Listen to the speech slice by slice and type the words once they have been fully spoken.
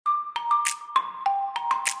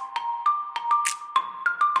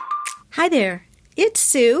Hi there, it's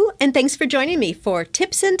Sue, and thanks for joining me for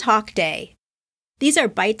Tips and Talk Day. These are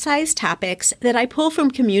bite-sized topics that I pull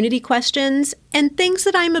from community questions and things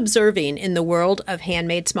that I'm observing in the world of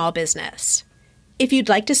handmade small business. If you'd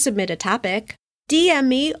like to submit a topic, DM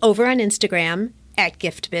me over on Instagram at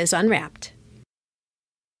GiftBizUnwrapped.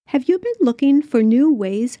 Have you been looking for new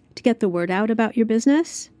ways to get the word out about your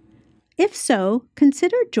business? If so,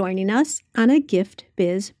 consider joining us on a Gift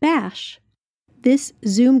Biz Bash. This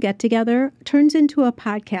Zoom get-together turns into a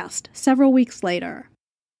podcast several weeks later.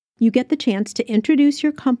 You get the chance to introduce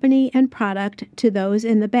your company and product to those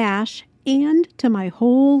in the bash and to my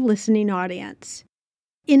whole listening audience.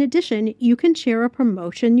 In addition, you can share a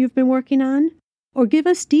promotion you've been working on or give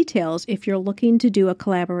us details if you're looking to do a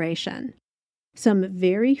collaboration. Some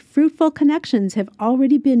very fruitful connections have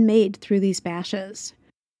already been made through these bashes.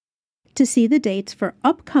 To see the dates for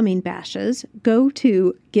upcoming bashes, go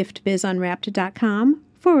to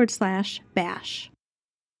giftbizunwrapped.com/bash.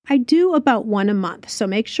 I do about one a month, so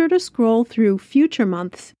make sure to scroll through future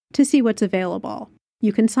months to see what's available.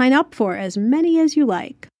 You can sign up for as many as you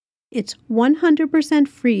like. It's 100%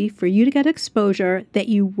 free for you to get exposure that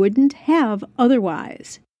you wouldn't have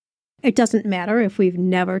otherwise. It doesn't matter if we've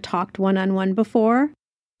never talked one-on-one before.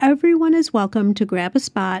 Everyone is welcome to grab a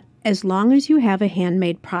spot as long as you have a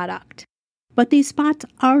handmade product. But these spots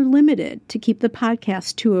are limited to keep the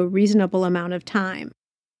podcast to a reasonable amount of time.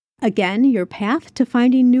 Again, your path to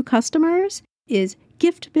finding new customers is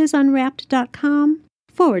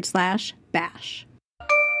giftbizunwrapped.com/bash.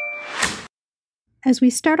 As we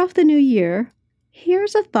start off the new year,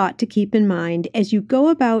 here's a thought to keep in mind as you go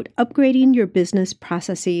about upgrading your business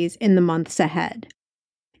processes in the months ahead.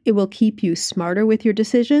 It will keep you smarter with your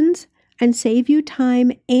decisions and save you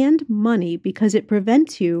time and money because it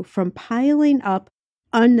prevents you from piling up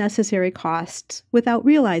unnecessary costs without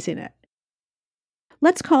realizing it.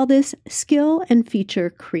 Let's call this skill and feature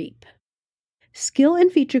creep. Skill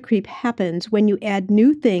and feature creep happens when you add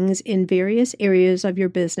new things in various areas of your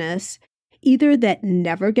business, either that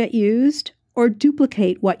never get used or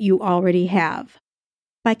duplicate what you already have.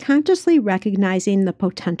 By consciously recognizing the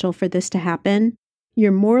potential for this to happen,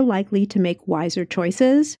 you're more likely to make wiser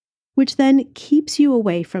choices, which then keeps you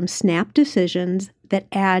away from snap decisions that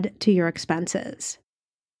add to your expenses.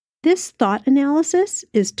 This thought analysis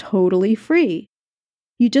is totally free.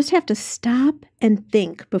 You just have to stop and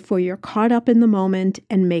think before you're caught up in the moment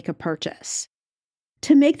and make a purchase.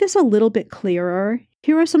 To make this a little bit clearer,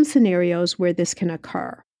 here are some scenarios where this can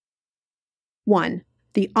occur. 1.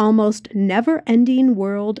 The almost never-ending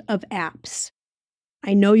world of apps.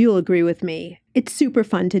 I know you'll agree with me. It's super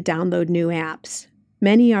fun to download new apps.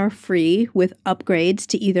 Many are free with upgrades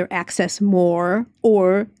to either access more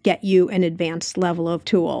or get you an advanced level of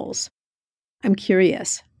tools. I'm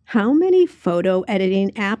curious, how many photo editing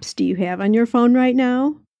apps do you have on your phone right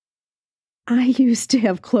now? I used to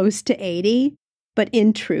have close to 80, but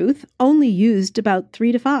in truth, only used about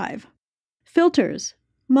 3 to 5. Filters,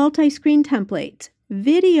 multi-screen templates,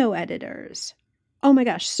 video editors. Oh my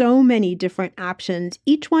gosh, so many different options,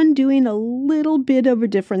 each one doing a little bit of a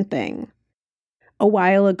different thing. A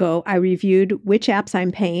while ago, I reviewed which apps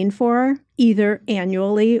I'm paying for, either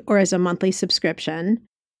annually or as a monthly subscription.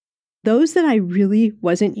 Those that I really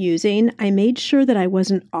wasn't using, I made sure that I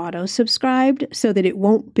wasn't auto-subscribed so that it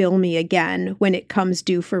won't bill me again when it comes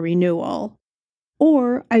due for renewal.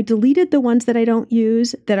 Or I deleted the ones that I don't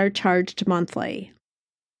use that are charged monthly.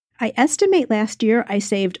 I estimate last year I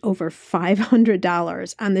saved over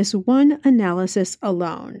 $500 on this one analysis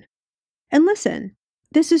alone. And listen,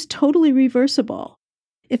 this is totally reversible.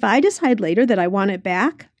 If I decide later that I want it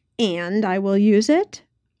back, and I will use it,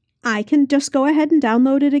 I can just go ahead and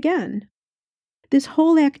download it again. This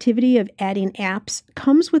whole activity of adding apps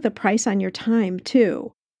comes with a price on your time,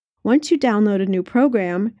 too. Once you download a new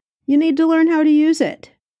program, you need to learn how to use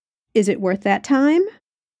it. Is it worth that time?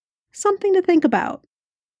 Something to think about.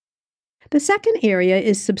 The second area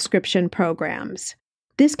is subscription programs.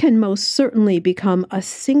 This can most certainly become a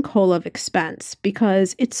sinkhole of expense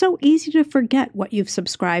because it's so easy to forget what you've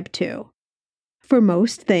subscribed to. For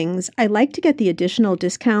most things, I like to get the additional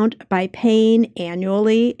discount by paying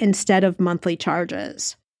annually instead of monthly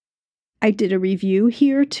charges. I did a review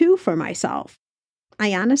here too for myself.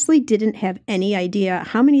 I honestly didn't have any idea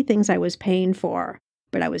how many things I was paying for,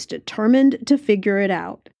 but I was determined to figure it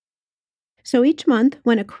out. So each month,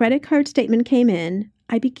 when a credit card statement came in,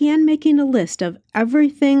 I began making a list of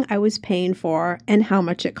everything I was paying for and how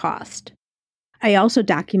much it cost. I also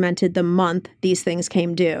documented the month these things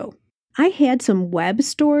came due. I had some web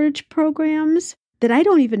storage programs that I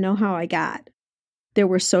don't even know how I got. There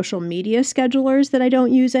were social media schedulers that I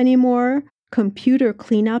don't use anymore, computer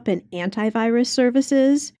cleanup and antivirus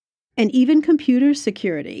services, and even computer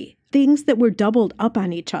security, things that were doubled up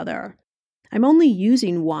on each other. I'm only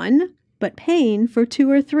using one, but paying for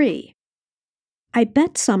two or three. I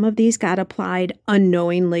bet some of these got applied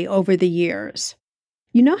unknowingly over the years.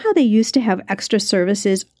 You know how they used to have extra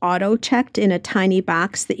services auto-checked in a tiny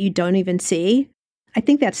box that you don't even see? I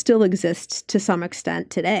think that still exists to some extent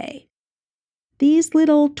today. These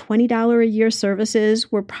little $20 a year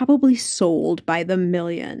services were probably sold by the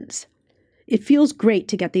millions. It feels great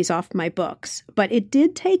to get these off my books, but it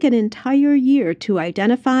did take an entire year to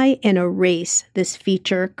identify and erase this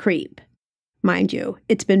feature creep. Mind you,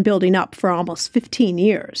 it's been building up for almost 15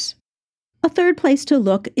 years. A third place to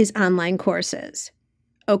look is online courses.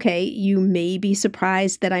 Okay, you may be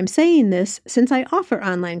surprised that I'm saying this since I offer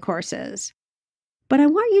online courses. But I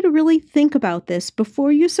want you to really think about this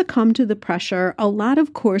before you succumb to the pressure a lot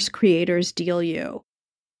of course creators deal you.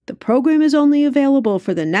 The program is only available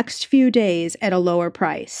for the next few days at a lower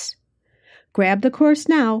price. Grab the course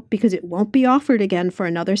now because it won't be offered again for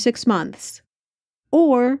another 6 months.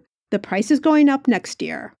 Or the price is going up next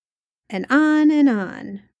year. And on and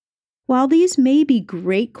on. While these may be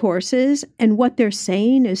great courses and what they're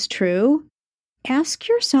saying is true, ask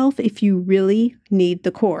yourself if you really need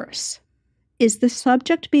the course. Is the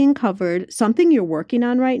subject being covered something you're working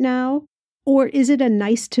on right now, or is it a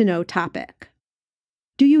nice-to-know topic?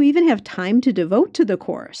 Do you even have time to devote to the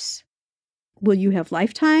course? Will you have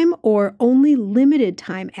lifetime or only limited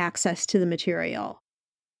time access to the material?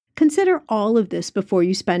 Consider all of this before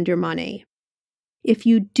you spend your money. If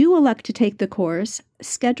you do elect to take the course,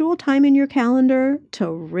 schedule time in your calendar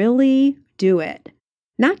to really do it.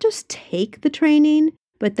 Not just take the training,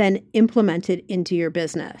 but then implement it into your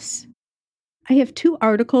business. I have 2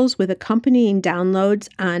 articles with accompanying downloads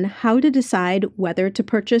on how to decide whether to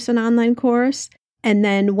purchase an online course, and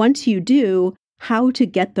then once you do, how to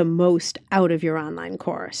get the most out of your online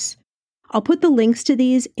course. I'll put the links to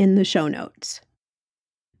these in the show notes.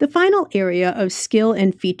 The final area of skill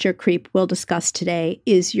and feature creep we'll discuss today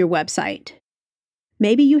is your website.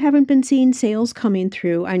 Maybe you haven't been seeing sales coming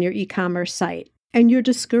through on your e-commerce site, and you're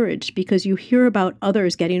discouraged because you hear about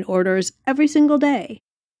others getting orders every single day.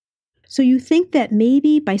 So you think that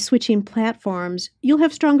maybe by switching platforms, you'll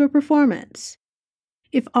have stronger performance.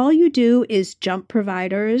 If all you do is jump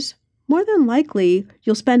providers, more than likely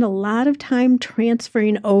you'll spend a lot of time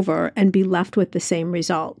transferring over and be left with the same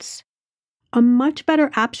results. A much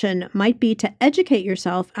better option might be to educate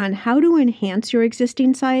yourself on how to enhance your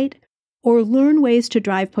existing site or learn ways to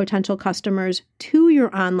drive potential customers to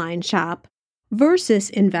your online shop versus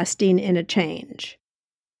investing in a change.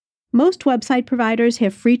 Most website providers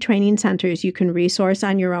have free training centers you can resource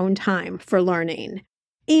on your own time for learning.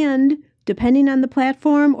 And depending on the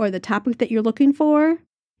platform or the topic that you're looking for,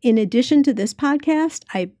 in addition to this podcast,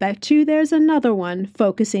 I bet you there's another one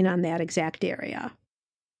focusing on that exact area.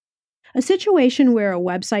 A situation where a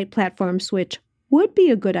website platform switch would be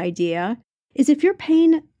a good idea is if you're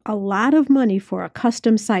paying a lot of money for a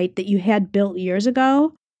custom site that you had built years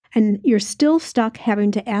ago, and you're still stuck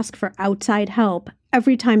having to ask for outside help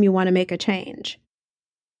every time you want to make a change.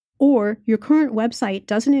 Or your current website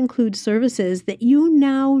doesn't include services that you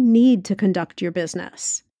now need to conduct your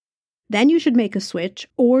business. Then you should make a switch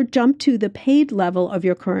or jump to the paid level of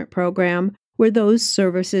your current program where those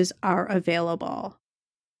services are available.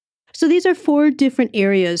 So these are 4 different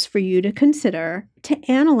areas for you to consider to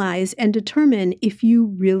analyze and determine if you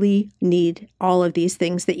really need all of these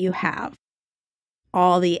things that you have.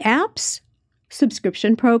 All the apps,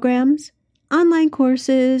 subscription programs, online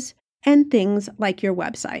courses, and things like your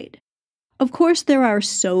website. Of course, there are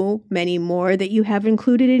so many more that you have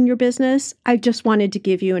included in your business. I just wanted to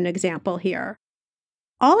give you an example here.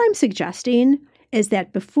 All I'm suggesting is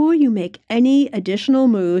that before you make any additional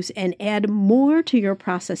moves and add more to your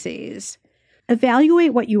processes,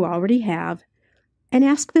 evaluate what you already have and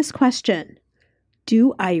ask this question: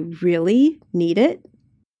 do I really need it?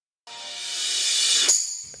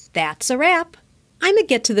 That's a wrap. I'm a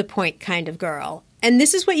get-to-the-point kind of girl, and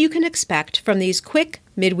this is what you can expect from these quick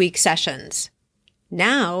midweek sessions.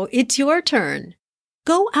 Now it's your turn.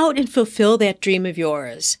 Go out and fulfill that dream of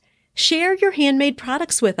yours. Share your handmade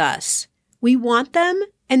products with us. We want them,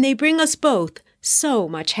 and they bring us both so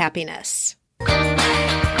much happiness.